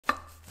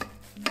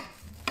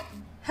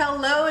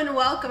Hello and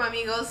welcome,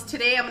 amigos.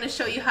 Today I'm going to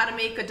show you how to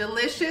make a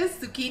delicious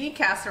zucchini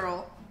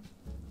casserole.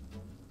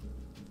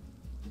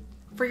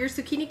 For your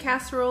zucchini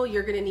casserole,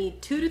 you're going to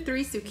need 2 to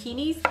 3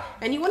 zucchinis,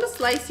 and you want to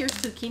slice your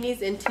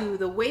zucchinis into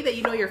the way that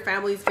you know your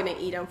family is going to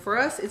eat them. For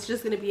us, it's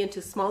just going to be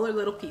into smaller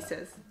little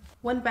pieces.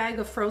 1 bag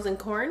of frozen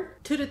corn,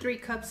 2 to 3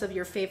 cups of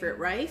your favorite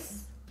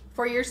rice.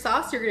 For your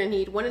sauce, you're going to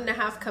need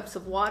 1.5 cups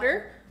of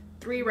water,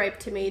 3 ripe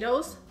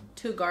tomatoes,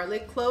 2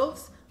 garlic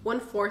cloves,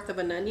 1/4 of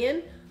an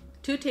onion,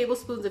 2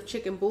 tablespoons of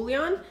chicken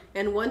bouillon,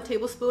 and 1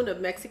 tablespoon of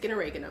Mexican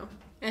oregano.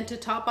 And to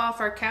top off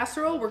our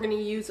casserole, we're going to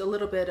use a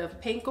little bit of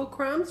Panko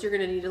crumbs. You're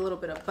going to need a little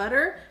bit of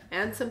butter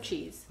and some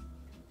cheese.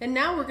 And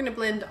now we're going to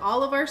blend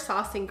all of our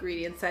sauce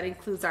ingredients. That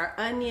includes our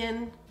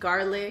onion,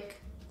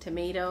 garlic,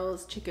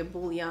 tomatoes, chicken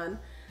bouillon,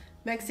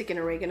 Mexican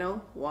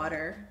oregano,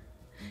 water.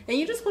 And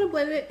you just want to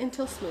blend it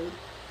until smooth.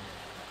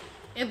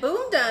 And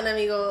boom, done,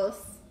 amigos.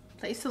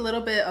 Place a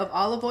little bit of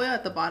olive oil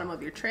at the bottom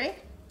of your tray.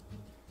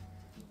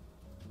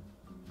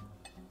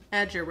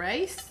 Add your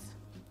rice.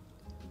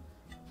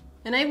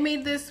 And I've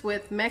made this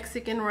with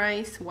Mexican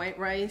rice, white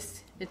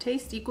rice. It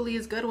tastes equally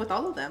as good with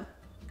all of them.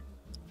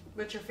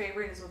 But your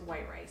favorite is with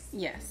white rice?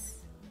 Yes.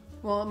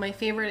 Well, my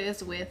favorite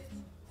is with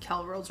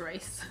Calrose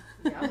rice.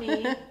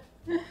 Yummy.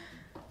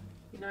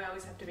 You know I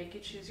always have to make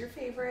you choose your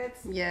favorites.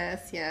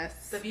 Yes,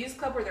 yes. The Views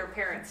Club or their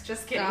parents?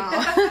 Just kidding.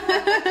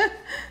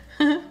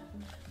 Oh.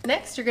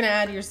 Next, you're gonna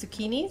add your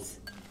zucchinis,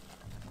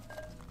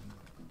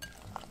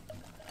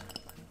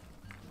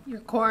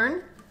 your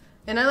corn,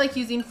 and I like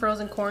using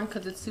frozen corn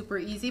because it's super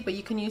easy, but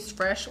you can use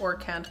fresh or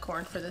canned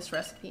corn for this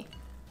recipe.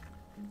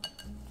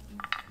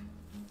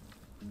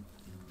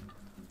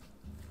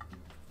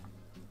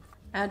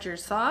 Add your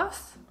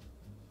sauce.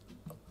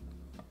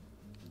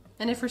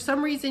 And if for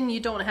some reason you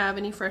don't have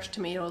any fresh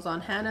tomatoes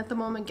on hand at the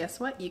moment, guess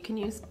what? You can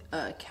use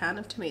a can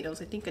of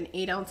tomatoes. I think an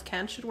 8-ounce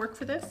can should work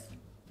for this.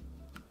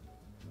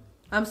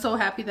 I'm so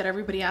happy that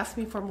everybody asked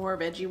me for more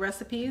veggie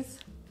recipes.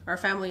 Our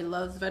family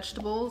loves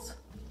vegetables.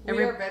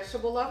 We are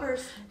vegetable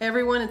lovers.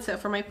 Everyone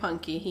except for my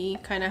Punky. He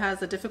kind of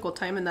has a difficult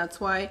time, and that's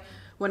why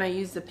when I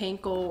use the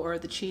panko or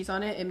the cheese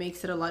on it, it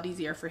makes it a lot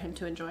easier for him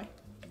to enjoy.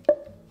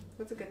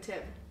 That's a good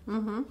tip.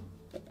 Mm-hmm.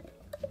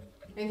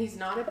 And he's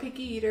not a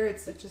picky eater.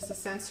 It's just a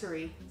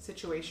sensory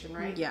situation,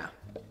 right? Yeah.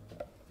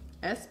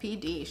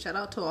 SPD. Shout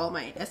out to all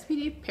my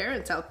SPD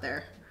parents out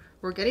there.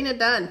 We're getting it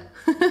done.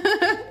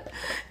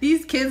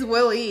 These kids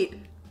will eat.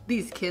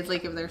 These kids,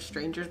 like if they're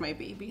strangers, my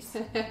babies.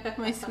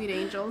 My sweet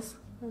angels.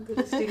 The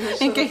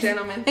distinguished little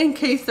gentleman. In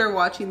case they're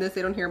watching this,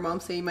 they don't hear mom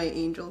say my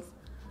angels.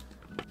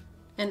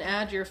 And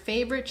add your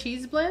favorite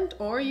cheese blend,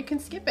 or you can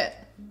skip it.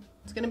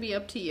 It's gonna be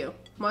up to you.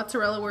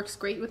 Mozzarella works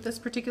great with this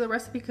particular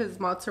recipe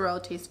because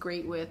mozzarella tastes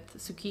great with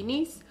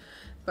zucchinis,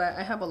 but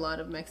I have a lot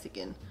of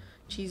Mexican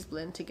cheese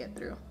blend to get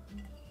through.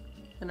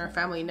 And our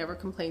family never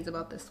complains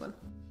about this one.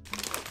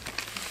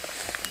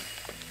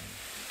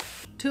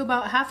 To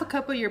about 1/2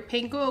 cup of your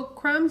panko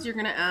crumbs, you're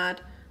gonna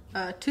add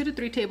 2 to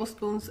 3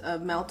 tablespoons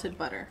of melted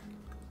butter.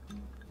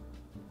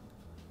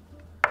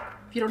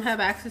 If you don't have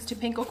access to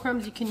panko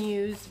crumbs, you can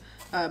use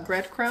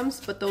breadcrumbs,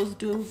 but those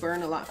do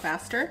burn a lot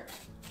faster.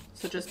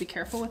 So just be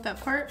careful with that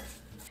part.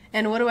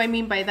 And what do I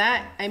mean by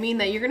that? I mean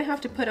that you're gonna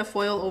have to put a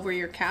foil over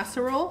your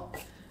casserole.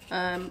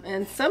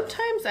 And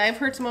sometimes I've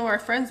heard some of our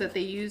friends that they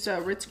use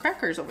Ritz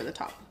crackers over the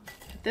top.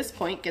 At this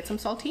point, get some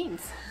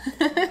saltines.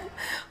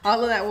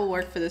 All of that will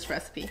work for this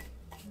recipe.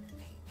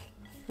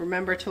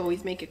 Remember to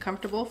always make it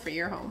comfortable for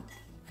your home.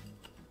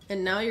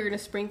 And now you're gonna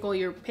sprinkle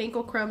your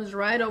panko crumbs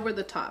right over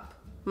the top.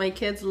 My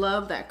kids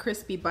love that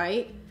crispy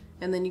bite,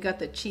 and then you got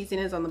the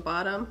cheesiness on the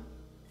bottom.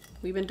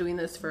 We've been doing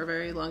this for a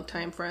very long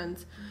time,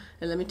 friends.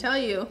 And let me tell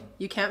you,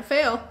 you can't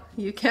fail.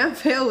 You can't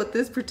fail with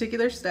this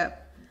particular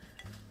step.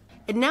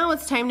 And now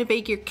it's time to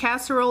bake your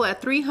casserole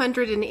at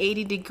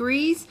 380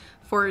 degrees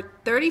for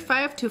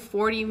 35 to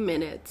 40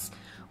 minutes.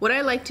 What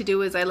I like to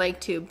do is I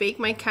like to bake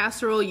my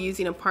casserole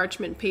using a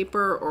parchment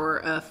paper or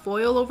a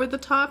foil over the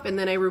top, and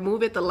then I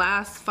remove it the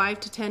last 5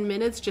 to 10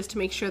 minutes just to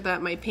make sure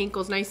that my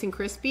panko's nice and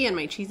crispy and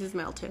my cheese is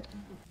melted.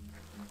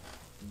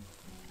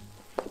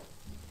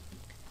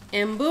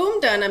 And boom,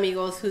 done,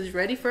 amigos. Who's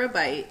ready for a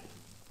bite?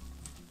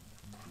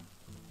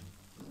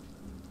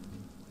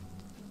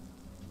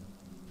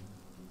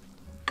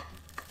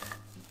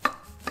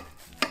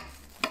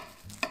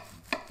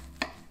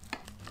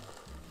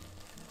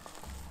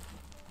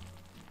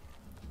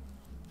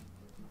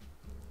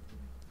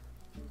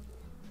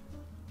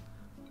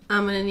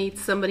 I'm gonna need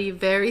somebody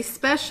very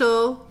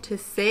special to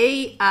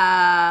say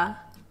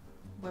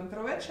Buen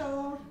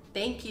provecho.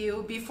 Thank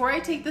you. Before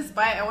I take this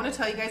bite, I want to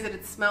tell you guys that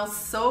it smells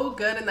so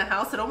good in the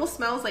house. It almost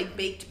smells like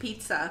baked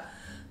pizza.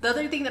 The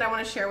other thing that I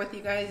want to share with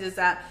you guys is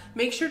that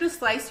make sure to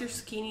slice your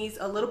zucchinis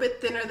a little bit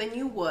thinner than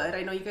you would.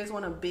 I know you guys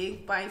want a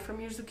big bite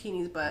from your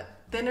zucchinis, but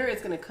thinner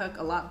is going to cook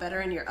a lot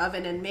better in your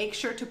oven. And make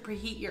sure to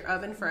preheat your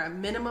oven for a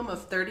minimum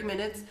of 30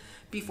 minutes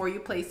before you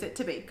place it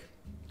to bake.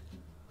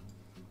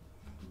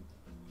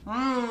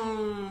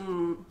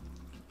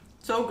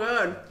 So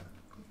good.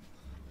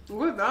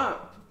 Look at that.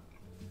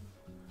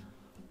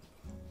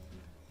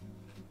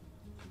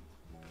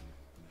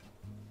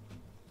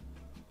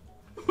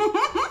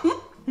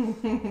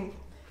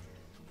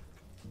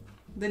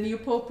 The new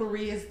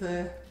potpourri is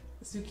the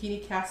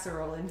zucchini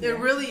casserole in here. It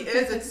really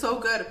is. It's so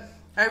good.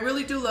 I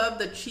really do love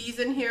the cheese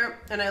in here,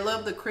 and I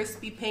love the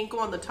crispy panko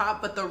on the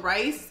top, but the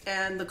rice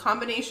and the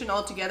combination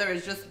all together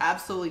is just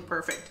absolutely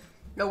perfect.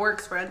 It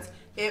works, friends.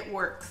 It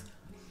works.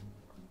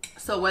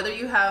 So whether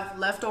you have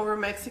leftover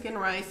Mexican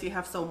rice, you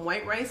have some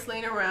white rice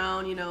laying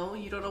around, you know,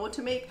 you don't know what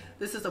to make,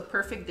 this is a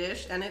perfect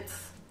dish, and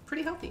it's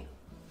pretty healthy.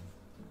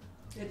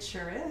 It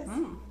sure is.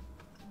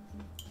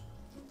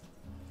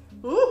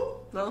 Ooh,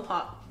 that was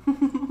hot.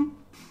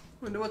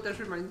 Wonder what this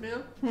reminds me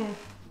of?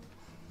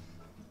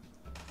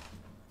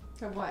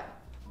 Of what?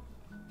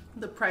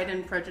 The Pride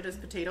and Prejudice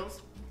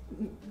potatoes.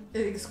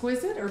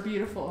 Exquisite or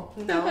beautiful?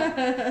 No.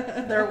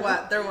 They're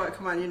what? They're what?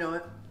 Come on, you know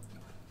it.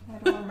 I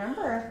don't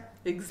remember.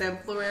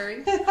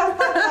 Exemplary.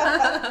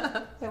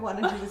 I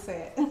wanted you to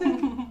say it.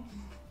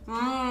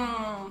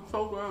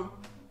 So good.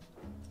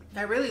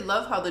 I really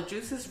love how the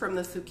juices from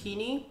the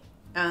zucchini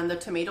and the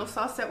tomato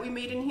sauce that we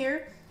made in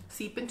here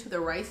seep into the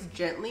rice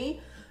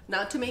gently,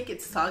 not to make it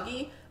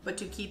soggy, but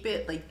to keep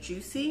it like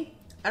juicy.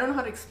 I don't know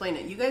how to explain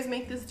it. You guys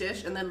make this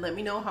dish and then let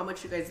me know how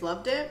much you guys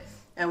loved it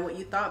and what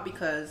you thought,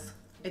 because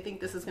I think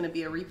this is going to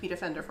be a repeat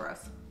offender for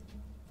us.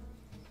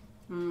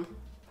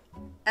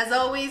 As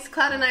always,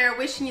 Claude and I are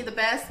wishing you the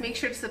best. Make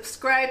sure to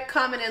subscribe,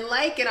 comment, and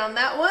like. And on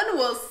that one,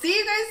 we'll see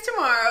you guys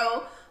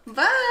tomorrow.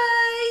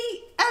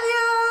 Bye!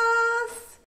 Adios!